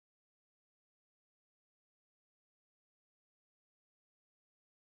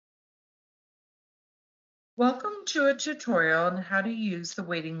Welcome to a tutorial on how to use the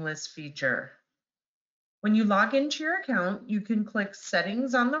waiting list feature. When you log into your account, you can click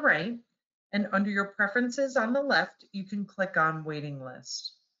Settings on the right, and under your Preferences on the left, you can click on Waiting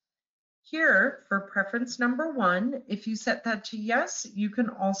List. Here, for preference number 1, if you set that to yes, you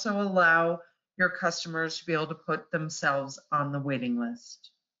can also allow your customers to be able to put themselves on the waiting list.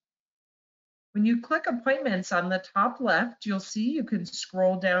 When you click Appointments on the top left, you'll see you can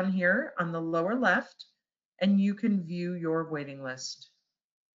scroll down here on the lower left and you can view your waiting list.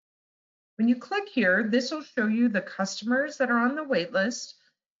 When you click here, this will show you the customers that are on the wait list.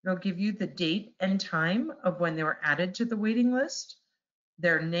 It'll give you the date and time of when they were added to the waiting list,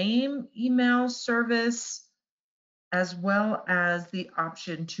 their name, email, service, as well as the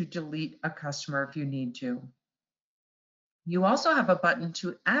option to delete a customer if you need to. You also have a button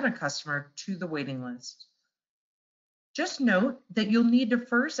to add a customer to the waiting list. Just note that you'll need to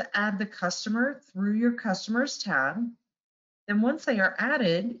first add the customer through your Customers tab. Then once they are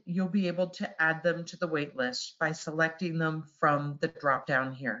added, you'll be able to add them to the wait list by selecting them from the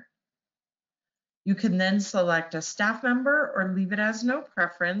drop-down here. You can then select a staff member or leave it as no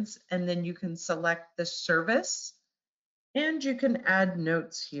preference, and then you can select the service, and you can add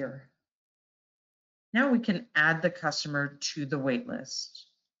notes here. Now we can add the customer to the wait list.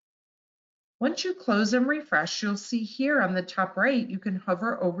 Once you close and refresh, you'll see here on the top right, you can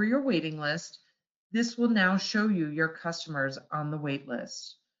hover over your waiting list. This will now show you your customers on the wait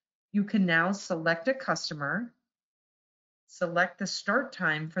list. You can now select a customer, select the start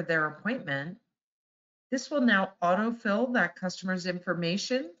time for their appointment. This will now autofill that customer's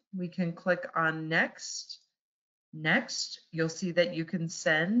information. We can click on Next. Next, you'll see that you can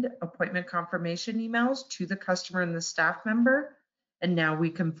send appointment confirmation emails to the customer and the staff member, and now we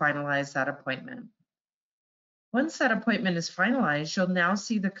can finalize that appointment. Once that appointment is finalized, you'll now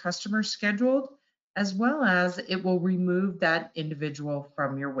see the customer scheduled, as well as it will remove that individual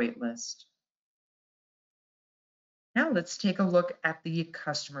from your wait list. Now let's take a look at the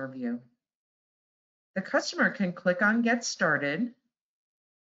customer view. The customer can click on Get Started.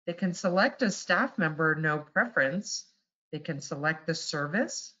 They can select a staff member, no preference. They can select the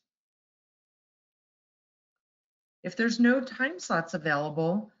service. If there's no time slots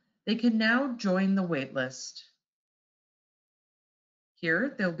available, they can now join the wait list.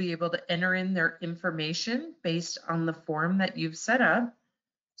 Here, they'll be able to enter in their information based on the form that you've set up.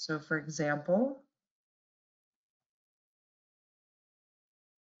 So for example,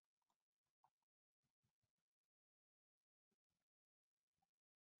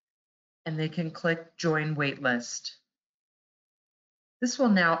 and they can click Join Waitlist. This will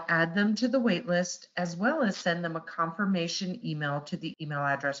now add them to the waitlist as well as send them a confirmation email to the email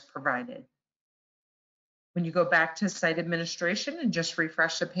address provided. When you go back to site administration and just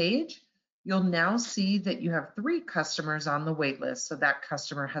refresh the page, you'll now see that you have 3 customers on the waitlist, so that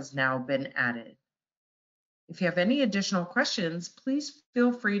customer has now been added. If you have any additional questions, please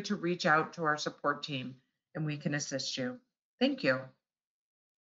feel free to reach out to our support team and we can assist you. Thank you.